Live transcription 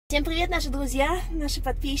Всем привет, наши друзья, наши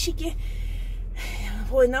подписчики.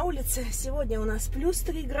 Ой, на улице сегодня у нас плюс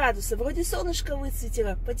 3 градуса. Вроде солнышко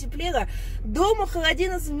выцветило, потеплело. Дома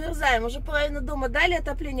холодина, замерзаем. Уже половина дома дали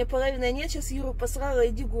отопление, половина нет. Сейчас Юру посрала и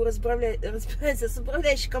Дигу разбирается с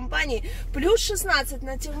управляющей компанией. Плюс 16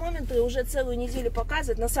 на термометре уже целую неделю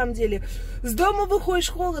показывает. На самом деле, с дома выходишь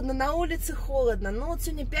холодно, на улице холодно. Но вот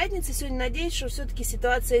сегодня пятница, сегодня надеюсь, что все-таки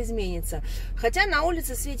ситуация изменится. Хотя на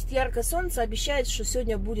улице светит яркое солнце, обещает, что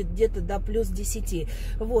сегодня будет где-то до плюс 10.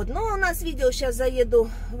 Вот, но у нас видео, сейчас заеду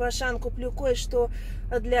в Ашан, куплю кое-что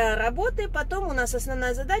для работы. Потом у нас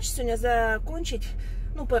основная задача сегодня закончить,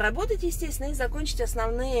 поработать, естественно, и закончить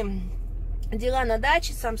основные дела на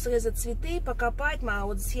даче, сам срезать цветы, покопать. Мы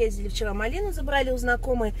вот съездили вчера, малину забрали у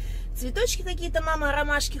знакомой, цветочки какие-то мама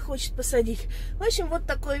ромашки хочет посадить. В общем, вот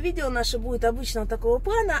такое видео наше будет обычного такого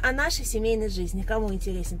плана о нашей семейной жизни. Кому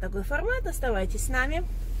интересен такой формат, оставайтесь с нами.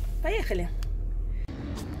 Поехали!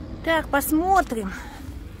 Так, посмотрим,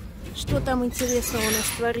 что там интересного у нас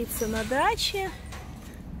творится на даче.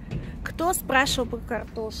 Кто спрашивал про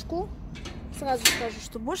картошку, сразу скажу,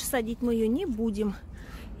 что больше садить мы ее не будем.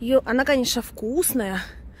 Она, конечно, вкусная,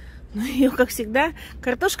 но ее, как всегда,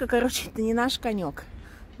 картошка, это не наш конек.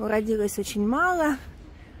 Но родилось очень мало.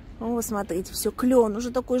 О, смотрите, все, клен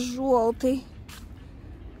уже такой желтый.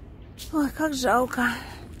 Ой, как жалко.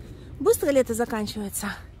 Быстро лето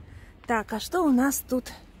заканчивается. Так, а что у нас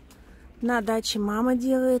тут на даче мама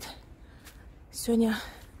делает? Сегодня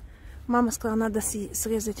мама сказала, надо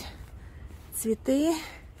срезать цветы.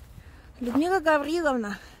 Людмила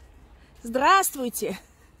Гавриловна, здравствуйте.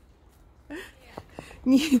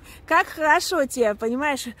 Как хорошо тебе,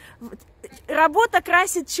 понимаешь? Работа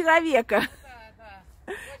красит человека. Да,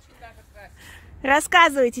 очень даже красит.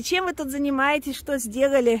 Рассказывайте, чем вы тут занимаетесь, что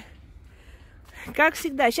сделали? Как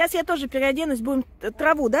всегда. Сейчас я тоже переоденусь, будем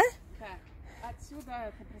траву, да?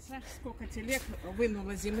 Отсюда, ты представляешь, сколько телег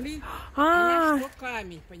вынуло земли, что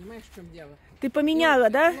камень, понимаешь, в чем дело? Ты поменяла,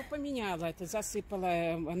 да? Ну, поменяла, это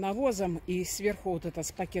засыпала навозом, и сверху вот это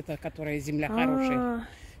с пакета, которая земля хорошая.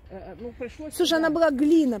 Пришлось. Слушай, она была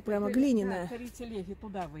глина, прямо глиняная. Да, 3 телеги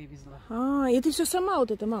туда вывезла. И ты все сама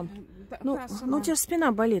вот это, мам? Да, сама. У тебя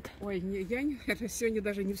спина болит. Ой, я сегодня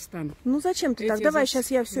даже не встану. Ну зачем ты так? Давай,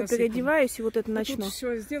 сейчас я все переодеваюсь и вот это начну. Тут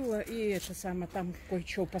все сделала, и это самое, там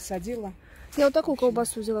кое-что посадила. Я вот такую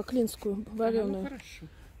колбасу взяла, клинскую, вареную. Хорошо.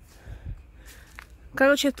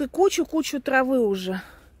 Короче, ты кучу травы уже.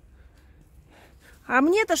 А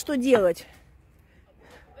мне-то что делать?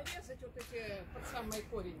 Резать вот эти под самый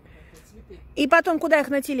корень цветы. И потом куда их,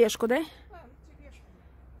 на тележку, да? Да, на тележку.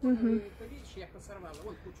 Угу. Это, видишь, я посорвала.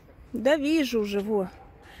 Вон кучка. Да вижу уже, во.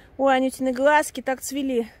 Ой, Анютины глазки так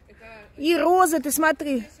цвели. Это... И розы, ты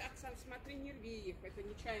смотри. Оксана, смотри, не рви их. Это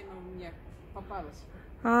нечаянно у меня попалось.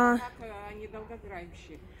 Так они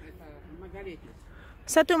долгоиграющие. Это многолетние.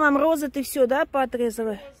 Смотри, мам, розы ты все, да,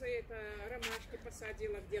 поотрезала? Розы, это ромашки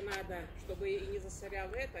посадила где надо, чтобы и не засорял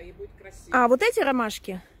это, и будет красиво. А, вот эти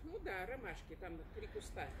ромашки? Ну да, ромашки, там 3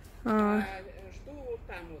 куста. Жду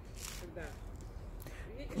там вот, когда.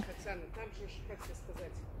 Видишь, Оксана, там же, как тебе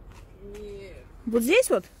сказать, не... Вот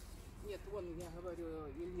здесь вот? Нет, вон, я говорю,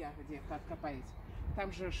 Илья, где копает.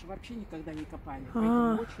 Там же вообще никогда не копали.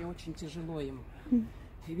 Поэтому очень-очень тяжело им.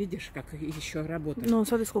 И видишь, как еще работает. Ну,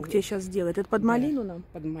 смотри, сколько тебе сейчас сделает. Это под малину нам?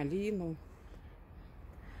 Под малину.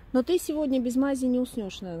 Но ты сегодня без мази не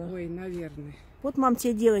уснешь, наверное. Ой, наверное. Вот, мам,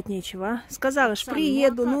 тебе делать нечего, а? Сказала, что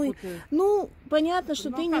приеду. Понятно,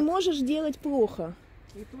 что ты не можешь делать плохо.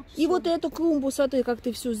 И вот эту клумбу, смотри, как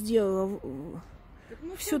ты все сделала.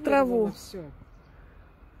 Всю траву. Все.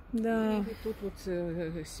 Да. И тут вот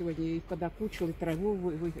сегодня и подокучил, и траву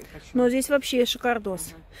выкачал. Но здесь вообще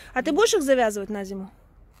шикардос. А ты будешь их завязывать на зиму?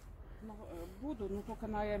 Буду, но только,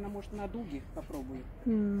 наверное, может, на дуги попробую.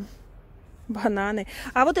 Бананы.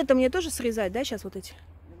 А вот это мне тоже срезать, да, сейчас вот эти?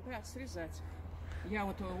 Да, срезать. Я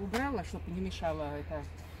вот убрала, чтобы не мешала это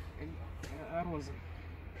роза.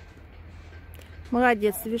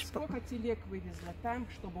 Молодец, ты видишь. Сколько телег вывезла там,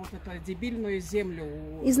 чтобы вот эту дебильную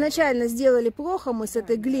землю... Изначально сделали плохо мы с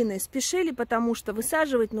этой глиной, спешили, потому что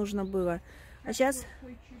высаживать нужно было. А сейчас...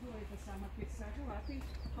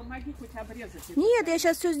 Помоги хоть обрезать. Нет, я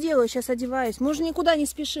сейчас все сделаю, сейчас одеваюсь. Мы уже никуда не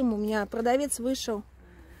спешим, у меня продавец вышел.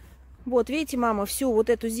 Вот, видите, мама всю вот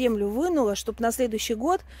эту землю вынула, чтобы на следующий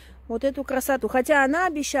год вот эту красоту. Хотя она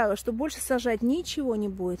обещала, что больше сажать ничего не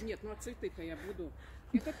будет. Нет, ну а цветы-то я буду.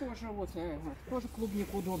 Это тоже вот, тоже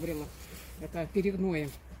клубнику удобрила. Это перегноем.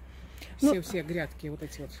 Все грядки вот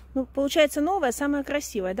эти вот. Ну, получается новая, самая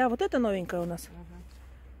красивая, да? Вот это новенькая у нас.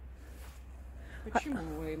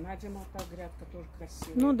 Почему? И на зиму та грядка тоже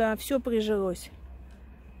красивая. Ну да, все прижилось.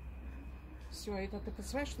 Все, это ты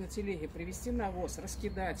представляешь, на телеге привезти навоз,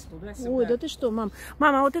 раскидать туда-сюда. Ой, да ты что, мам?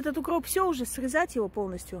 Мама, а вот этот укроп все уже срезать его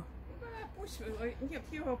полностью? Да, пусть. Нет,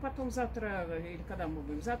 его потом завтра, или когда мы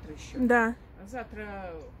будем, завтра еще. Да.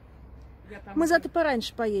 Завтра я там... Мы завтра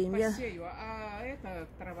пораньше поедем. Посею, а эта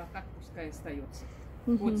трава так пускай остается.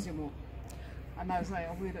 Вот зиму. Она,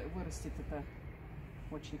 знаю, вырастет это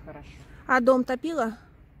очень хорошо. А дом топила?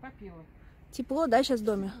 Топила. Тепло, да, сейчас в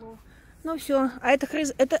доме? Тепло. Ну все. А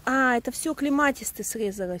это все клематисты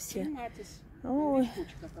срезала все. Клематис. Ой.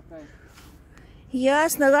 Штучка какая.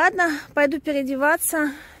 Ясно, ладно, пойду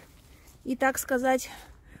переодеваться. И, так сказать,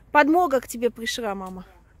 подмога к тебе пришла, мама.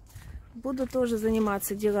 Буду тоже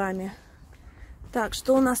заниматься делами. Так,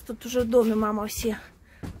 что у нас тут уже в доме мама все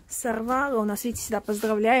сорвала. У нас, видите, всегда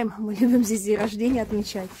поздравляем. Мы любим здесь день рождения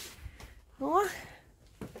отмечать. О!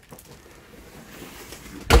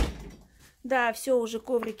 Да, все, уже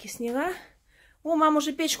коврики сняла. О, мама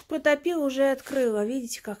уже печку протопила, уже открыла.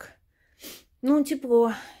 Видите, как? Ну,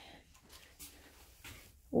 тепло.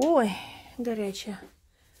 Ой, горячая.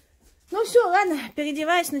 Ну, все, ладно,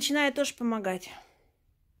 переодеваюсь, начинаю тоже помогать.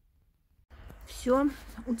 Все,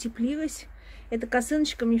 утеплилась. Эта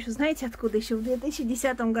косыночка мне еще, знаете, откуда? Еще в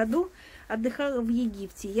 2010 году отдыхала в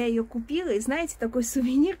Египте. Я ее купила, и знаете, такой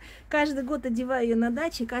сувенир. Каждый год одеваю ее на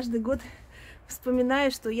даче, каждый год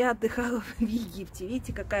вспоминаю, что я отдыхала в Египте.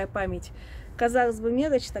 Видите, какая память. Казалось бы,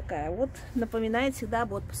 мелочь такая. Вот напоминает всегда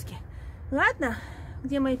об отпуске. Ладно,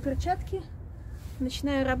 где мои перчатки?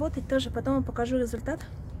 Начинаю работать тоже, потом вам покажу результат.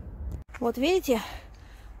 Вот видите,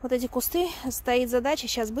 вот эти кусты, стоит задача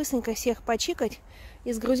сейчас быстренько всех почикать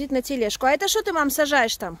и сгрузить на тележку. А это что ты, мам,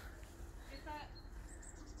 сажаешь там? Это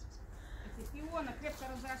эти пионы крепко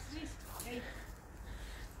разрослись, я их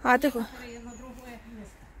А ты... на другое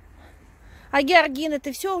место. А георгины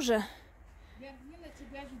ты все уже? Георгины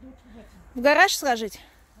тебя ждут в этом. В гараж сложить?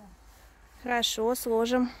 Да. Хорошо,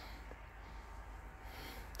 сложим.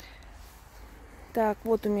 Так,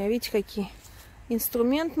 вот у меня, видите, какие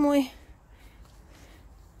инструмент мой.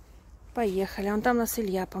 Поехали. Вон там нас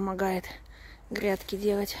Илья помогает грядки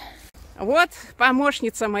делать. Вот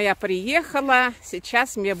помощница моя приехала,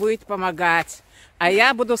 сейчас мне будет помогать, а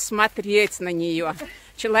я буду смотреть на нее.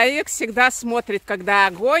 Человек всегда смотрит, когда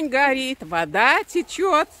огонь горит, вода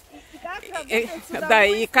течет. Да,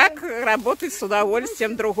 и как работает с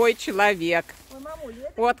удовольствием другой человек.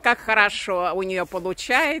 Вот как хорошо у нее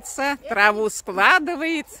получается, траву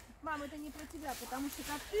складывает. Мам, это не про тебя, потому что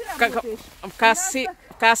как ты работаешь...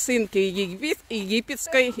 В косынке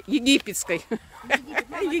египетской. В Египте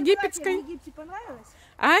понравилось?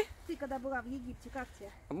 А? Ты когда была в Египте, как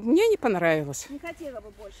тебе? Мне не понравилось. Не хотела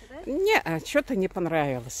бы больше, да? Не, что-то не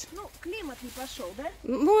понравилось. Ну, климат не пошел, да?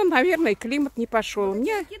 Ну, наверное, климат не пошел. Вот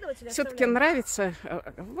мне все-таки нравится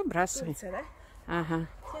выбрасывать. Турция, да? Ага.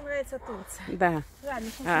 Всем нравится Турция. Да.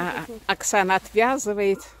 Ладно, Оксана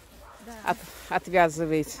отвязывает. да.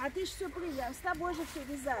 Отвязывает. А ты же все привяз, с тобой же все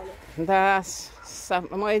вязали. Да, со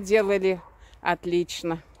мной делали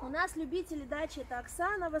отлично. У нас любители дачи это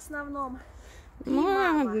Оксана в основном. Ну,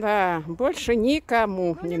 мама. да, больше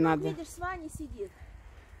никому Ну, не надо. Видишь, с Ваней сидит.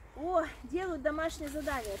 О, делают домашнее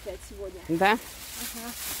задание опять сегодня. Да?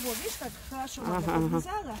 Ага. Вот, видишь, как хорошо мама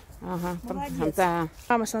подвязала? Ага. Молодец. Да.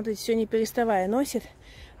 Мама, смотрите, все не переставая носит.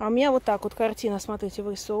 А у меня вот так вот картина, смотрите,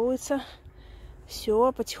 вырисовывается.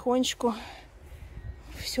 Все, потихонечку.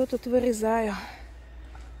 Все тут вырезаю.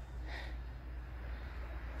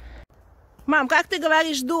 Мам, как ты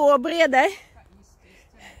говоришь, добре, да?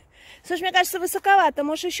 Слушай, мне кажется, высоковато.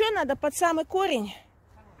 Может, еще надо под самый корень?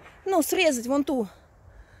 Ну, срезать вон ту.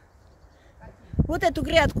 Вот эту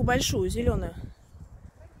грядку большую, зеленую.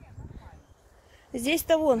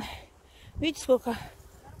 Здесь-то вон. Видите, сколько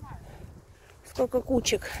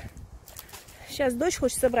кучек. Сейчас дочь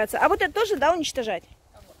хочет собраться. А вот это тоже, да, уничтожать?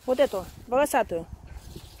 Вот эту, волосатую.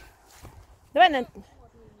 Давай, наверное...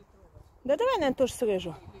 Да давай, наверное, тоже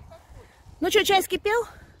срежу. Ну что, чай вскипел?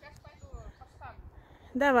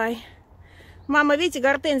 Давай. Мама, видите,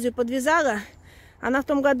 гортензию подвязала. Она в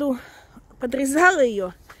том году подрезала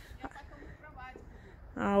ее.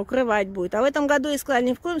 Укрывать будет. А в этом году я сказала,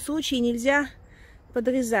 ни в коем случае нельзя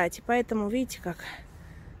подрезать. Поэтому, видите, как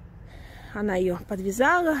она ее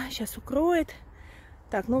подвязала. Сейчас укроет.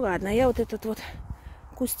 Так, ну ладно. Я вот этот вот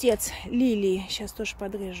кустец лилии сейчас тоже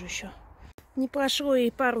подрежу еще. Не прошло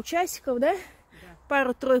и пару часиков, да?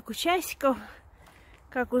 Пару-тройку часиков.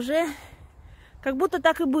 Как уже... Как будто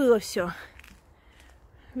так и было все.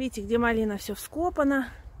 Видите, где малина все вскопано.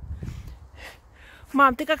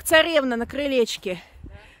 Мам, ты как царевна на крылечке.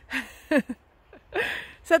 Да.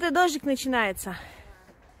 Смотри, дождик начинается.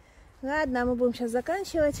 Ладно, мы будем сейчас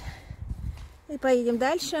заканчивать. И поедем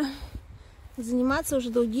дальше. заниматься уже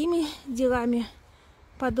другими делами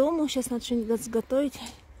по дому. Сейчас надо что-нибудь сготовить.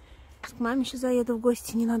 К маме еще заеду в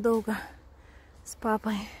гости ненадолго с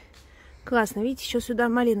папой. Классно, видите, еще сюда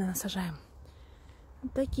малины насажаем.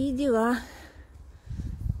 Вот такие дела.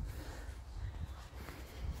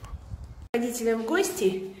 Родителям в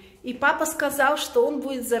гости, и папа сказал, что он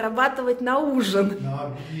будет зарабатывать на ужин. На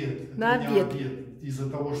обед. На обед. Из-за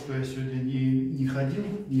того, что я сегодня не ходил,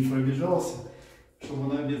 не пробежался,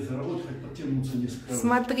 чтобы на обед заработать, хоть подтянуться несколько раз.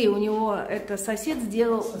 Смотри, у него это сосед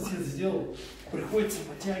сделал. Сосед сделал, приходится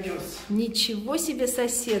подтягиваться. Ничего себе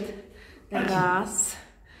сосед. Раз,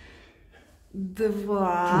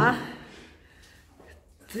 два,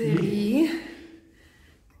 три,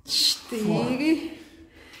 четыре,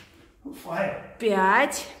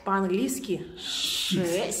 пять, по-английски,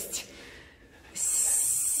 6,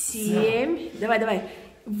 7, давай,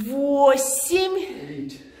 8,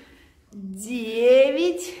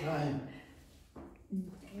 9,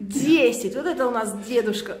 10. Вот это у нас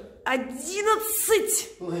дедушка. 11,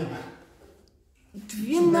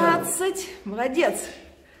 12, молодец.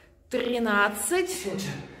 13,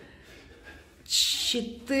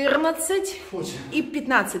 14 и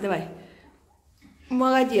 15, давай.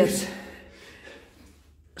 Молодец.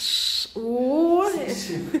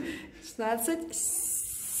 16,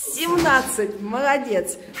 17,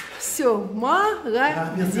 молодец. Все,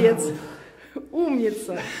 молодец.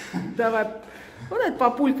 Умница. Давай. Вот этот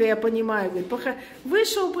папулька, я понимаю, говорит,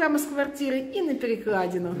 вышел прямо с квартиры и на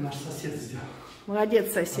перекладину. Наш сосед сделал.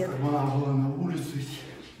 Молодец, сосед. Мама была на улицу идти.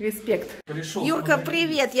 Респект. Пришел. Юрка,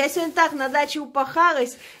 привет. Я сегодня так на даче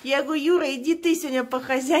упахалась. Я говорю, Юра, иди ты сегодня по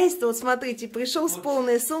хозяйству. Вот смотрите, пришел с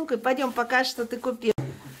полной сумкой. Пойдем покажешь, что ты купил.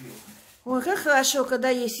 Ой, как хорошо, когда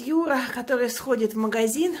есть Юра, который сходит в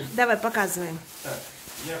магазин. Давай, показываем. Так,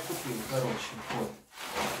 я купил, короче, вот,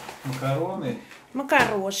 макароны.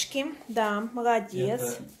 Макарошки, да, молодец.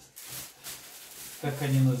 Это, как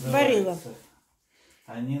они называются? Варила.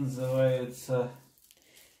 Они называются...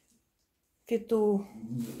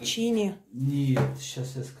 Фетучини. Нет,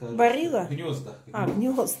 сейчас я скажу. Варила? Гнезда. А,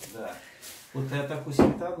 гнезд. Да. Вот я такую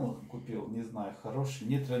сметану купил, не знаю, хорошую.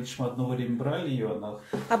 Нет, раньше мы одно время брали ее, она...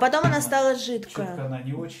 А потом она стала жидкая. Чутка она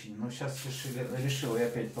не очень, но сейчас решил я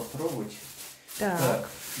опять попробовать. Так.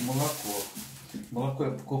 Молоко. Молоко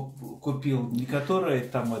я купил, не которое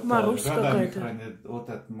там это Маруся годами какая-то. хранит. Вот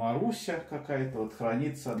это Маруся какая-то, вот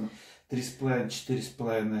хранится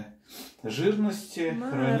 3,5-4,5 жирности.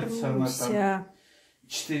 Хранится она там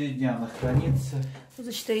 4 дня она хранится. Ну,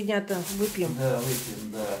 за 4 дня-то выпьем. Да,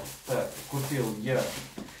 выпьем, да. Так, купил я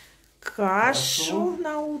кашу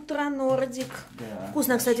на утро, нордик. Да.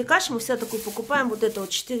 Вкусная, кстати, каша. Мы всегда такую покупаем. Вот это вот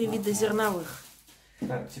 4 вида зерновых.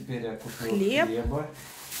 Так, теперь я купил Хлеба.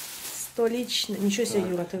 Столичный. Ничего себе,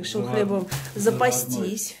 Юра, ты решил хлебом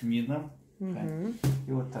запастись. Мином. Угу.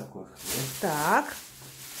 И вот такой хлеб. Так.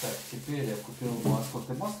 Так, теперь я купил масло.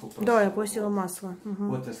 Ты масло просил? Да, я просила масло. Угу.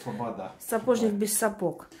 Вот и слобода. Сапожник без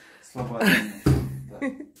сапог. Слобода. Да.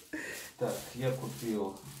 Так, я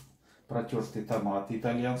купил протертые томаты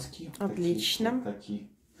итальянские. Отлично. Вот такие.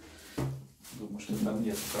 Думаю, что там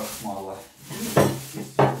нет крахмала.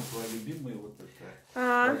 Есть твои любимые вот это.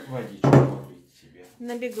 Водичку попить тебе.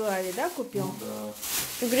 На Беглаве, да, купил? Ну, да.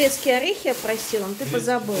 Грецкие орехи я просила, но ты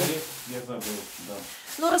позабыл. Я забыл, да.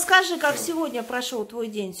 Ну, расскажи, как сегодня прошел твой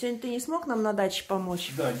день. Сегодня ты не смог нам на даче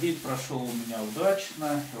помочь? Да, день прошел у меня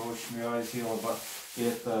удачно. В общем, я возил,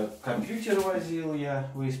 это компьютер возил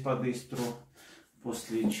я в Исподыстру.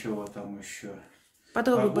 После чего там еще?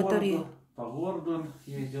 Потрогай батарею. По городу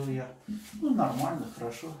ездил я. Ну, нормально,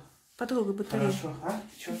 хорошо. Потрогай батарею. Хорошо. А?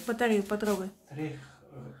 Что? Батарею потрогай. Батарея,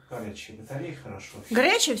 горячая батарея, хорошо.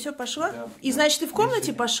 Горячая, все пошла? Да, И да. значит, ты в комнате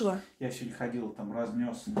сегодня, пошла? Я сегодня ходил, там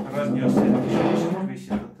разнес весь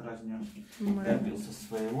этот разнес. Добился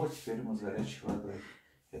своего, теперь ему с горячей водой.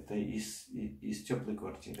 Это из теплой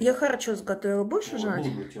квартиры. Я хорошо сготовила. Будешь узнать?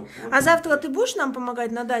 Буду теплый. А завтра ты будешь нам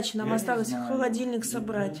помогать на даче? Нам Я осталось не знаю. холодильник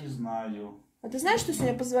собрать. Я не знаю. А ты знаешь, что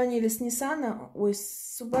сегодня позвонили с Ниссана, ой,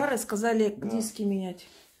 с Субары, сказали диски менять?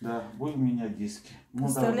 Да, будем менять диски. Ну,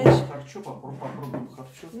 представляешь? Да, харчу, попробуем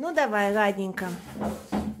харчу. Ну давай, ладненько.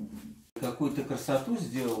 Какую-то красоту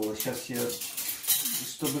сделала. Сейчас я,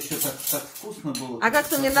 чтобы еще так вкусно было. А как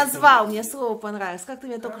ты мне назвал? Мне слово понравилось. Как ты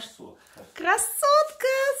мне только что... Красотка!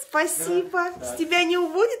 Спасибо. Да. С тебя не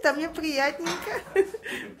уводит, а мне приятненько.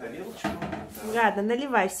 Тарелочку. Ладно,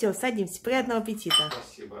 наливай. Все, садимся. Приятного аппетита.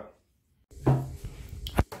 Спасибо.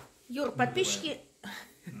 Юр, подписчики...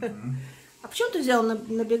 А почему ты взял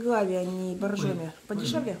на Беглаве, а не боржоме?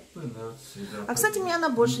 Подешевле? А, кстати, мне она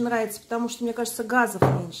больше нравится, потому что, мне кажется, газов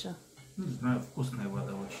меньше. Не знаю, вкусная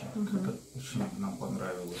вода очень. очень. Это очень нам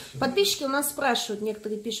понравилось. Подписчики у нас спрашивают,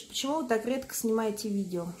 некоторые пишут, почему вы так редко снимаете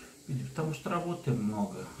видео? Потому что работы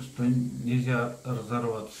много, что нельзя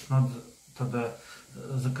разорваться. Надо тогда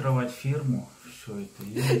закрывать фирму, все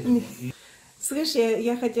это. Слышь,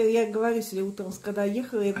 я говорю себе утром, когда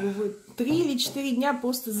ехала, я говорю, вы 3 или 4 дня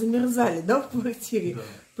просто замерзали, да, в квартире? Да.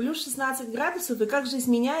 Плюс 16 градусов, и как жизнь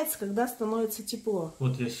меняется, когда становится тепло?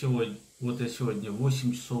 Вот я сегодня в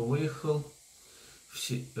 8 часов выехал,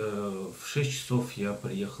 в 6 часов я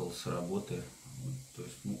приехал с работы. То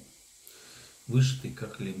есть, ну, вышитый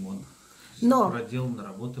как лимон. Но проделано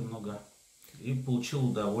работы много. И получил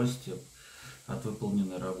удовольствие от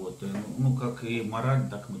выполненной работы. Ну, как и морально,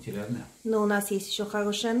 так и материально. Но у нас есть еще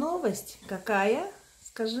хорошая новость. Какая?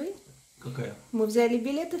 Скажи. Какая? Мы взяли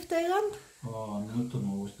билеты в Таиланд. Ну это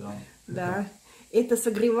новость, да. Да, это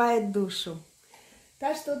согревает душу.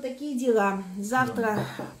 Так что вот такие дела. Завтра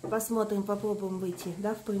посмотрим, попробуем выйти,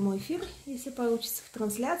 да, в прямой эфир, если получится, в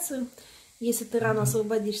трансляцию. Если ты рано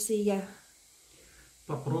освободишься, и я.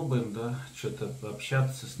 Попробуем, да, что-то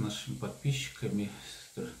пообщаться с нашими подписчиками,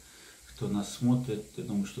 кто нас смотрит. Я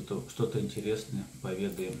думаю, что-то интересное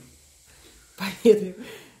поведаем. Поведаем.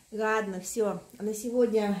 Ладно, все. На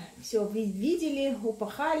сегодня все видели,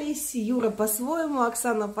 упахались. Юра по-своему,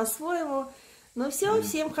 Оксана по-своему. Ну все,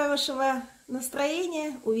 всем хорошего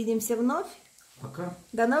настроения. Увидимся вновь. Пока.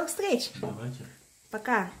 До новых встреч. Давайте.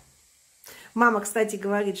 Пока. Мама, кстати,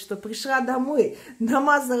 говорит, что пришла домой,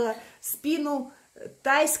 намазала спину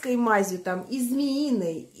тайской мазью, там, и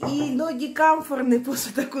змеиной, и ноги камфорные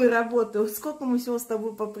после такой работы. Сколько мы всего с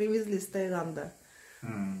тобой попривезли с Таиланда.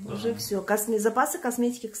 Да. Уже все. Запасы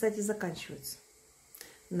косметики, кстати, заканчиваются.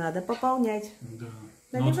 Надо пополнять. Да.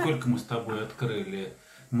 Наливай. Ну вот сколько мы с тобой открыли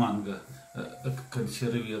манго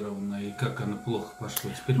консервированное, и как оно плохо пошло.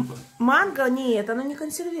 Теперь... Манго, нет, оно не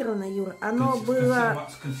консервированное, Юра. Оно было...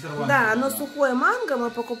 С консервантами. Да, оно сухое манго мы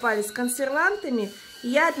покупали с консервантами. И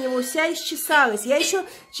я от него вся исчесалась. Я еще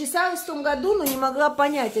чесалась в том году, но не могла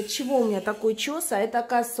понять, от чего у меня такой чес. А это,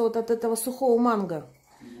 оказывается, вот от этого сухого манго.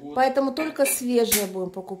 Вот. Поэтому только свежее будем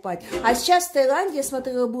покупать. А сейчас в Таиланде я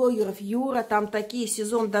смотрела блогеров. Юра, там такие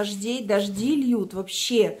сезон дождей. Дожди льют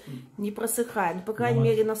вообще. Не просыхает. Ну, по крайней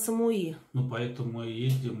мере, на Самуи. Ну, поэтому мы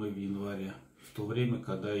ездим в январе. В то время,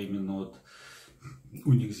 когда именно вот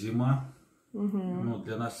у них зима. Угу. Ну,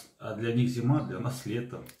 для нас, а для них зима, для нас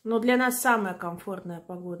лето. Но для нас самая комфортная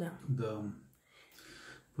погода. Да.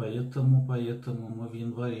 Поэтому мы в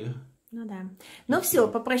январе. Ну да. Ну все,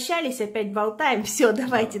 попрощались, опять болтаем. Все,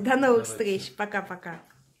 давайте, до новых встреч. Пока-пока.